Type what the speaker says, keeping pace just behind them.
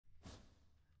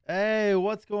Hey,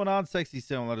 what's going on, Sexy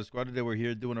SamDaDude Squad? Today we're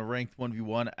here doing a ranked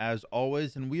 1v1 as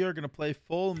always, and we are going to play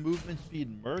full movement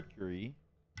speed Mercury.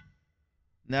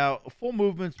 Now, full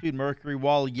movement speed Mercury,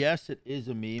 while yes, it is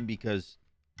a meme because,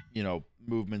 you know,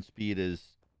 movement speed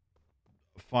is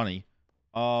funny,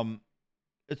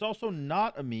 it's also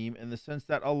not a meme in the sense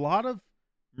that a lot of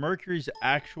Mercury's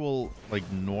actual, like,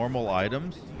 normal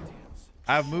items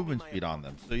have movement speed on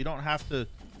them, so you don't have to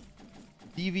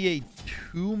deviate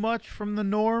too much from the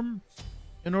norm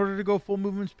in order to go full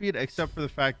movement speed, except for the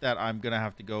fact that I'm gonna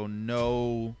have to go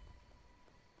no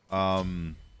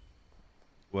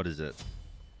what is it,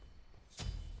 I'm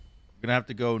gonna have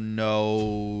to go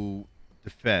no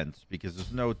defense because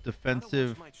there's no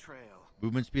defensive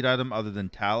movement speed item other than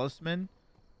talisman.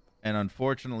 And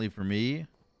unfortunately for me,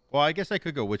 well, I guess I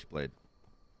could go Witchblade.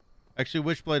 Actually,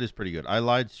 Witchblade is pretty good. I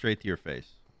lied straight to your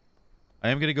face. I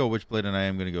am going to go Witchblade and I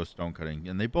am going to go Stone Cutting.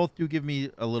 And they both do give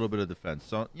me a little bit of defense.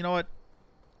 So, you know what?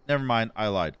 Never mind. I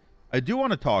lied. I do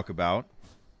want to talk about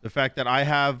the fact that I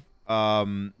have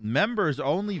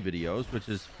members-only videos, which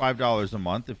is $5 a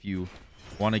month. If you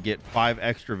want to get 5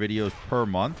 extra videos per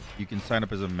month, you can sign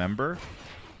up as a member.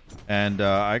 And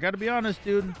I got to be honest,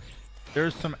 dude.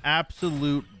 There's some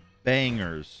absolute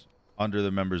bangers under the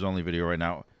members-only video right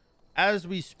now. As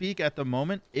we speak at the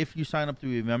moment, if you sign up to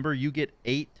be a member, you get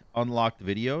 8 unlocked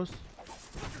videos.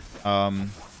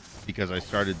 Because I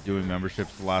started doing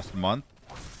memberships last month,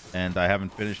 and I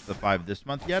haven't finished the 5 this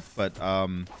month yet, but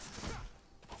I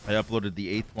uploaded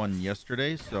the 8th one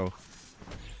yesterday, so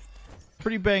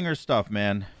pretty banger stuff,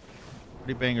 man.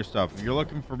 Pretty banger stuff. If you're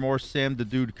looking for more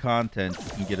SamDaDude content,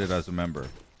 you can get it as a member.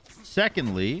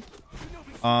 Secondly,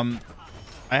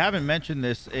 I haven't mentioned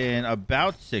this in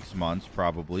about 6 months,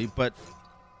 probably, but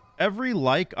every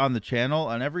like on the channel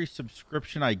and every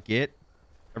subscription I get,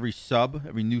 every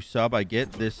new sub I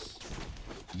get this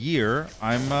year,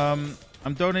 I'm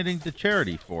donating to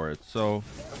charity for it. So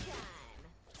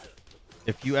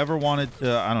if you ever wanted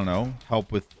to, I don't know,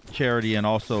 help with charity and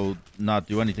also not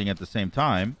do anything at the same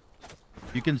time,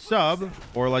 you can sub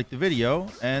or like the video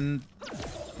and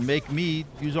make me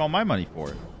use all my money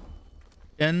for it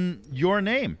in your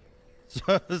name.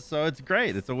 So it's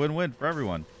great. It's a win-win for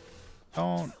everyone.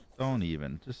 Don't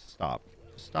even. Just stop.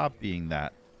 Just stop being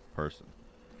that person.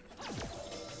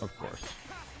 Of course.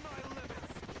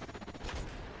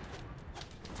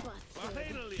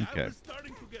 Okay.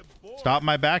 Stop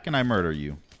my back and I murder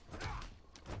you.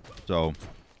 So,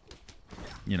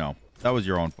 you know, that was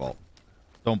your own fault.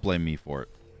 Don't blame me for it.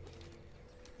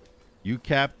 You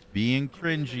kept being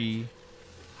cringy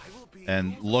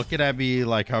and looking at me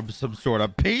like I'm some sort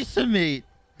of piece of meat.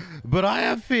 But I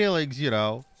have feelings, you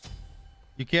know.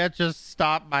 You can't just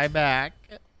stop my back.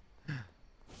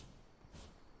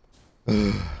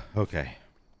 Okay.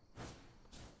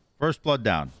 First blood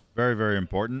down. Very, very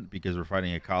important because we're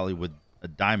fighting a Kali with a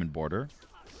diamond border.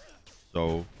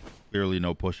 So, clearly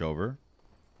no pushover.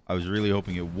 I was really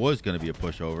hoping it was going to be a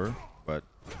pushover, but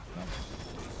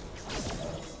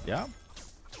yeah.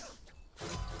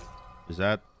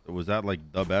 Was that like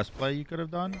the best play you could have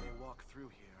done?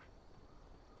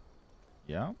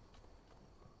 Yeah.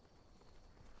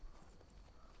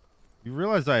 You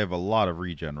realize I have a lot of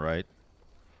regen, right?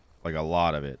 Like a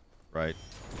lot of it, right?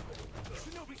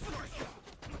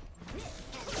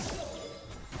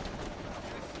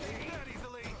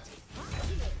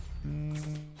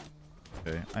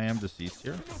 Okay, I am deceased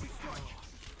here.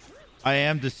 I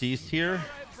am deceased here.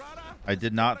 I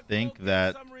did not think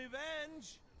that...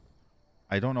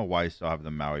 I don't know why I still have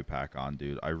the Maui pack on,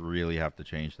 dude. I really have to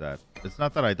change that. It's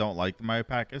not that I don't like the Maui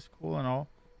pack. It's cool and all.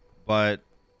 But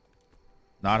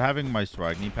not having my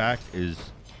Swagni pack is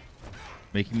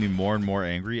making me more and more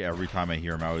angry every time I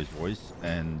hear Maui's voice.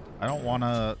 And I don't want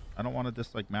to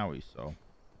dislike Maui, so.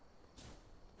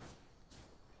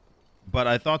 But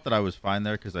I thought that I was fine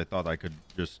there because I thought I could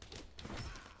just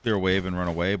clear a wave and run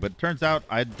away. But it turns out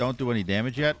I don't do any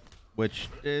damage yet, which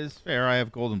is fair. I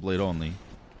have Golden Blade only.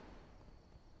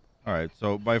 Alright,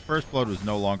 so my first blood was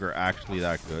no longer actually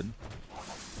that good.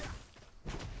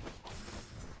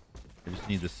 I just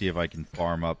need to see if I can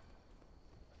farm up.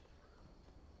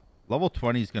 Level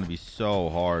 20 is going to be so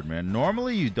hard, man.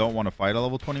 Normally, you don't want to fight a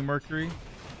level 20 Mercury.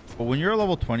 But when you're a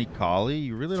level 20 Kali,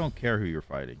 you really don't care who you're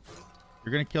fighting.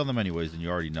 You're going to kill them anyways, and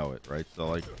you already know it, right? So,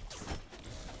 like...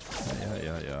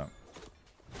 Yeah.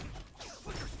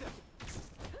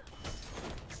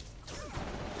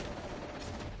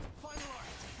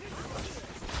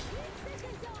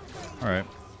 Alright.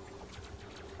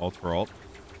 Ult for ult.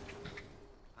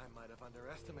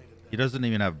 He doesn't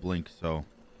even have blink, so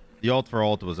the ult for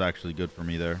ult was actually good for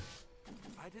me there.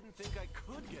 I didn't think I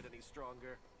could get any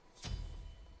stronger.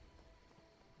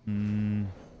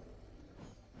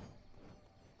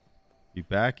 You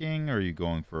backing, or are you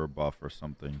going for a buff or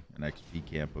something? An XP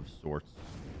camp of sorts.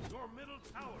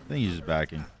 I think he's just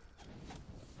backing.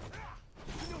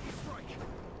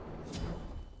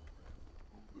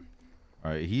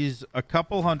 Alright, he's a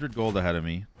couple hundred gold ahead of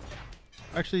me.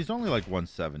 Actually, he's only like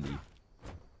 170. It's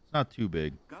not too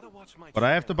big. But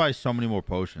I have to buy so many more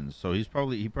potions, so he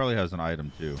probably has an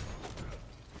item too.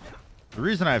 The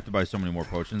reason I have to buy so many more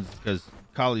potions is because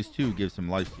Kali's 2 gives him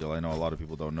lifesteal. I know a lot of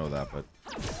people don't know that, but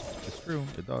it's true.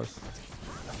 It does.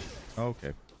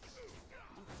 Okay.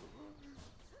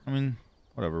 I mean,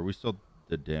 whatever. We still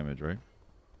did damage, right?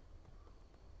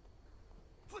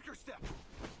 Flicker step.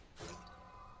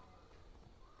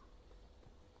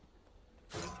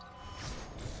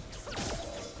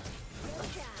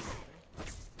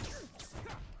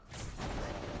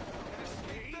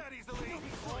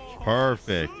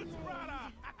 Perfect.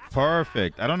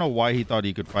 Perfect. I don't know why he thought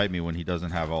he could fight me when he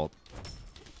doesn't have ult.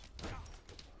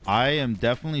 I am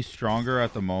definitely stronger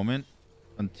at the moment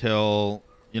until,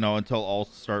 you know, until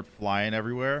ults start flying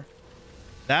everywhere.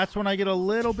 That's when I get a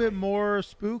little bit more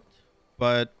spooked.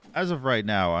 But as of right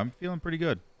now, I'm feeling pretty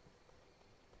good.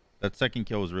 That second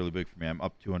kill was really big for me. I'm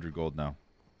up 200 gold now.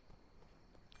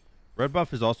 Red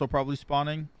buff is also probably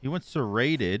spawning. He went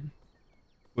serrated,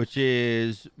 which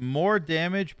is more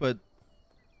damage, but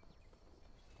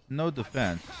no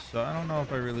defense. So I don't know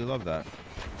if I really love that.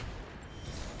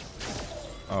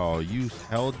 Oh, you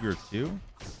held your 2?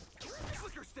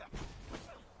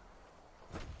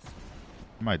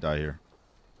 I might die here.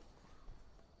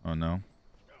 Oh, no.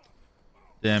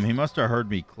 Damn, he must have heard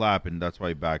me clap, and that's why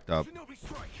he backed up.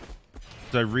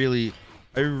 So I really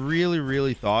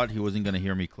thought he wasn't going to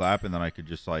hear me clap, and then I could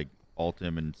just, like, ult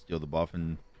him and steal the buff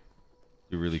and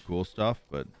do really cool stuff,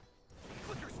 but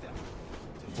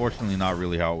unfortunately not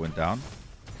really how it went down.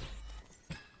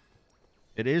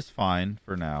 It is fine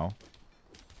for now.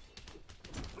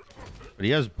 But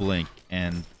he has blink,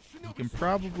 and he can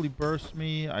probably burst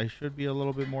me. I should be a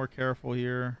little bit more careful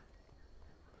here.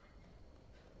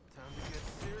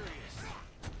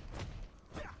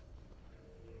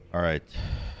 All right.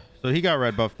 So he got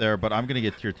red buff there, but I'm going to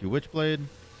get tier 2 Witchblade,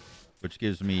 which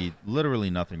gives me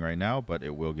literally nothing right now, but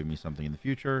it will give me something in the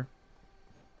future.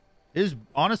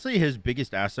 Honestly, his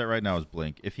biggest asset right now is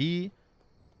blink. If he,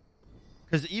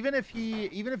 because even if he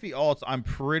ults, I'm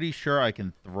pretty sure I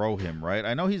can throw him, right?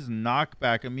 I know he's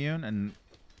knockback immune, and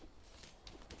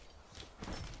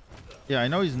yeah, I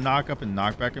know he's knock up and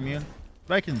knockback immune,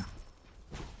 but I can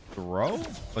throw.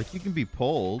 Like, you can be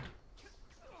pulled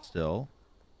still,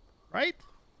 right?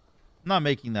 I'm not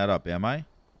making that up, am I?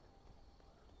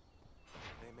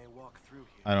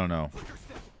 I don't know.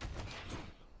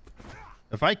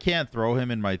 If I can't throw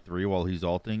him in my 3 while he's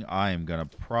ulting, I am going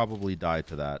to probably die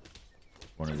to that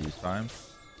one of these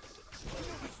times.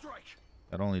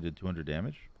 That only did 200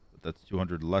 damage. But that's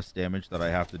 200 less damage that I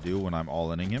have to do when I'm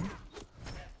all-inning him.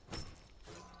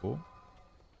 Cool.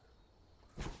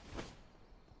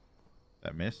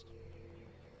 That missed.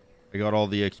 I got all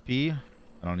the XP.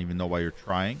 I don't even know why you're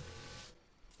trying.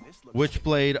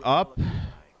 Witchblade up.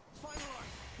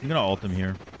 I'm going to ult him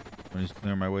here when he's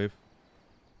clearing my wave.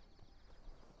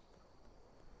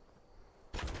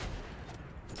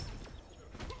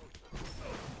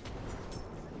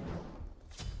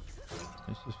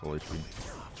 This is full HP.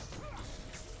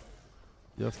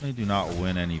 Definitely do not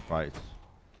win any fights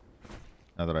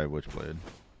now that I have Witchblade.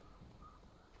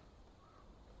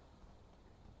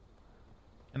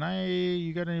 Can I...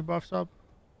 You got any buffs up?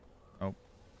 Nope.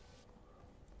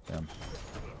 Damn.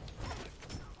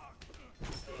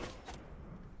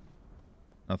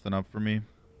 Nothing up for me.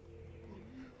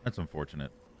 That's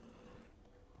unfortunate.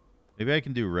 Maybe I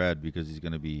can do red because he's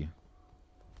going to be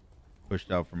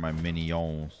pushed out from my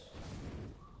minions.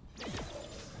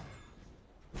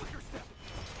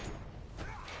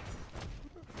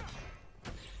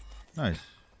 Nice.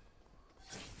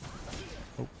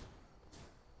 Oh.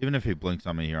 Even if he blinks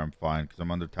on me here, I'm fine because I'm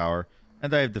under tower.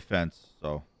 And I have defense,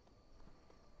 so...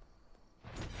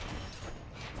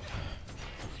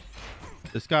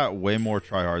 This got way more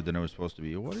tryhard than it was supposed to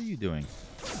be. What are you doing?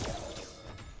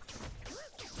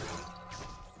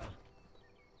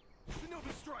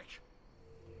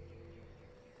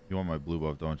 You want my blue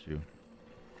buff, don't you?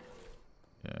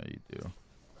 Yeah, you do.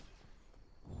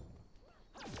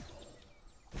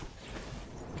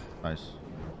 Nice.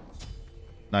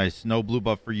 Nice. No blue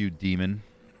buff for you, demon.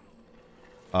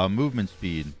 Movement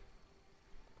speed.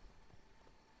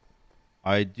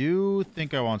 I do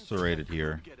think I want serrated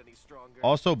here.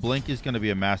 Also, blink is going to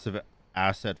be a massive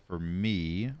asset for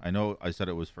me. I know I said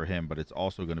it was for him, but it's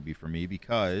also going to be for me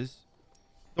because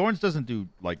Thorns doesn't do,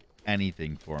 like,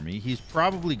 anything for me. He's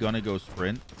probably going to go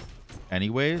sprint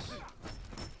anyways,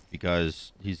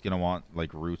 because he's going to want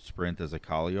like root sprint as a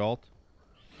Kali ult.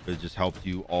 It just helps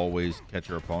you always catch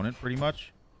your opponent pretty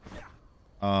much.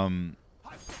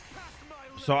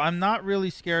 So I'm not really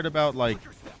scared about like,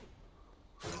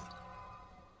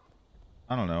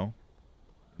 I don't know,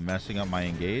 messing up my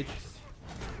engage.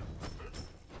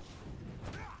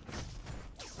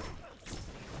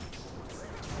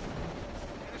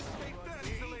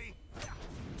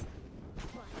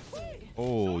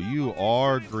 Oh, you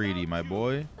are greedy, my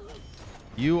boy.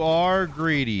 You are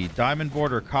greedy. Diamond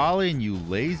Border Kali and you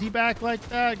lazy back like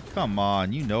that? Come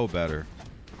on, you know better.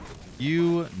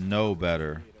 You know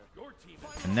better.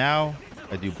 And now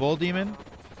I do Bull Demon.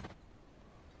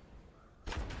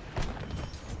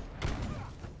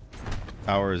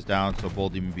 Power is down, so Bull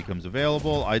Demon becomes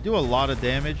available. I do a lot of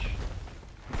damage.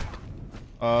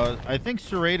 I think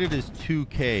Serrated is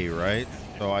 2k, right?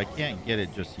 So I can't get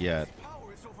it just yet.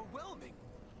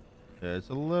 Yeah, it's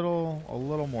a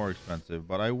little more expensive,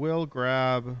 but I will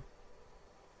grab.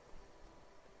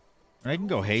 And I can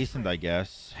go Hastened, I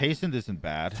guess. Hastened isn't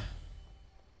bad. Let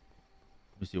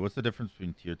me see. What's the difference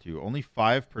between tier 2? Only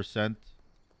 5%.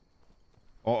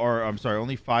 Or I'm sorry,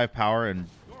 only 5 power and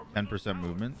 10%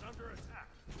 movement.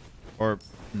 Or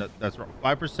no, that's wrong.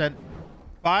 5%,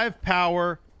 5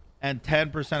 power and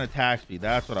 10% attack speed.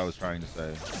 That's what I was trying to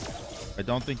say. I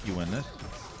don't think you win this.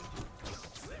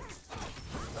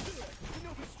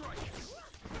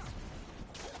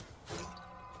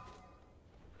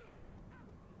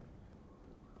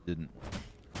 Didn't.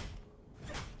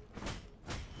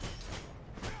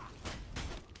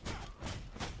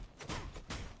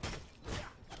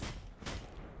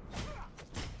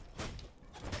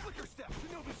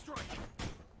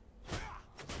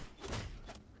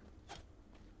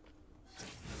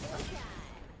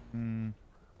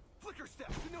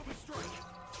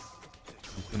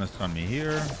 He's gonna stun me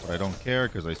here, but I don't care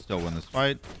because I still win this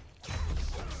fight.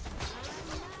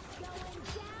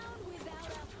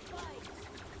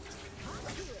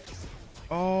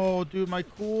 Oh, dude, my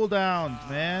cooldowns,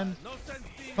 man.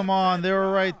 Come on, they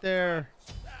were right there.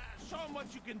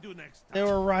 They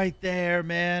were right there,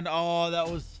 man. Oh, that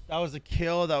was a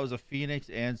kill. That was a Phoenix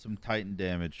and some Titan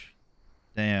damage.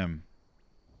 Damn.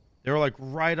 They were like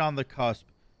right on the cusp.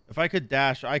 If I could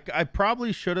dash, I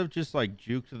probably should have just like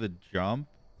juked the jump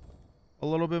a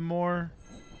little bit more.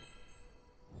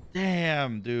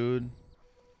 Damn, dude.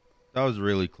 That was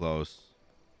really close.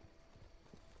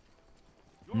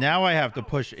 Now I have to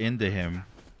push into him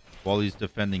while he's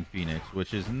defending Phoenix,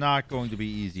 which is not going to be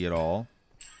easy at all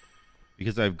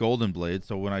because I have Golden Blade.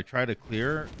 So when I try to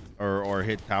clear or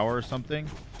hit tower or something,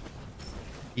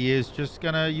 he is just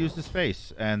going to use his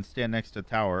face and stand next to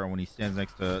tower. And when he stands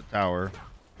next to tower,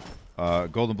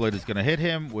 Golden Blade is going to hit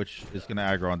him, which is going to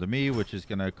aggro onto me, which is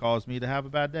going to cause me to have a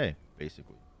bad day,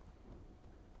 basically.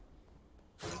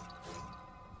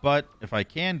 But if I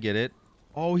can get it...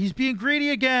 Oh, he's being greedy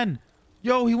again!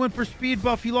 Yo, he went for speed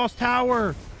buff. He lost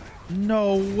tower.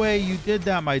 No way you did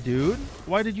that, my dude.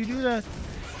 Why did you do that?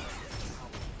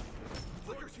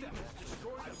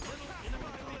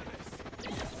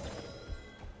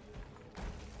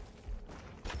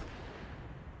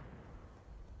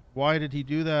 Why did he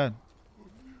do that?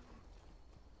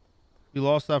 He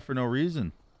lost that for no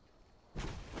reason.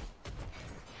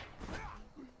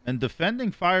 And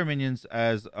defending fire minions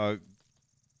as a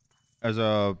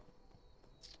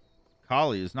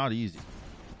Kali is not easy.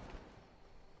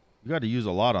 You got to use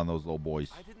a lot on those little boys.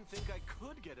 I didn't think I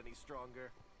could get any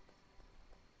stronger.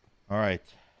 All right.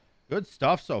 Good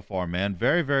stuff so far, man.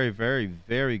 Very, very, very,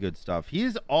 very good stuff. He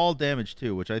is all damage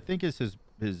too, which I think is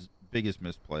his biggest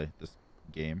misplay this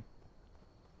game.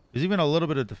 Because even a little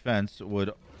bit of defense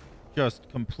would just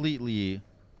completely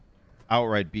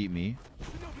outright beat me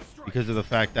because of the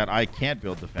fact that I can't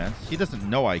build defense. He doesn't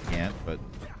know I can't, but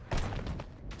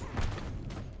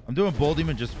I'm doing Bull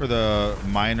Demon just for the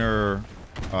minor,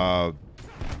 what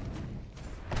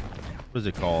is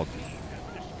it called?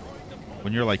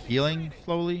 When you're like healing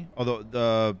slowly? Although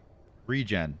the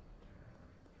regen.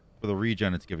 For the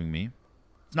regen it's giving me.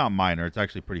 It's not minor, it's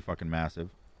actually pretty fucking massive.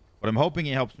 But I'm hoping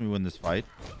it helps me win this fight.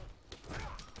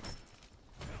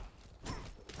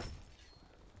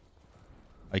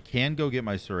 I can go get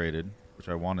my serrated, which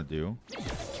I want to do.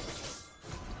 He's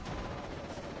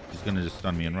going to just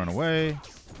stun me and run away.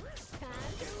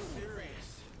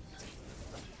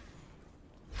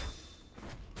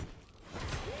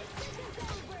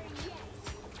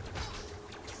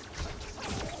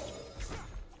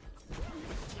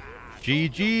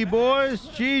 GG, boys.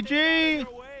 GG.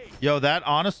 Yo, that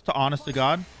honest to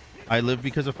God, I live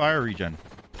because of fire regen.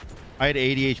 I had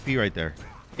 80 HP right there.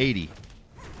 80.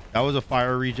 That was a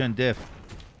fire regen diff.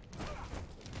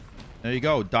 There you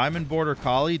go. Diamond Border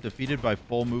Collie defeated by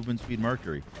full movement speed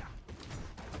Mercury.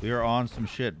 We are on some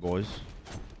shit, boys.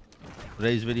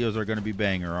 Today's videos are going to be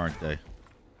banger, aren't they?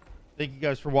 Thank you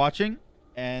guys for watching.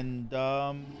 And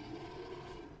don't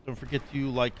forget to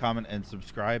like, comment, and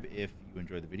subscribe if you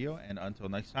enjoyed the video. And until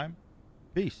next time,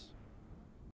 peace.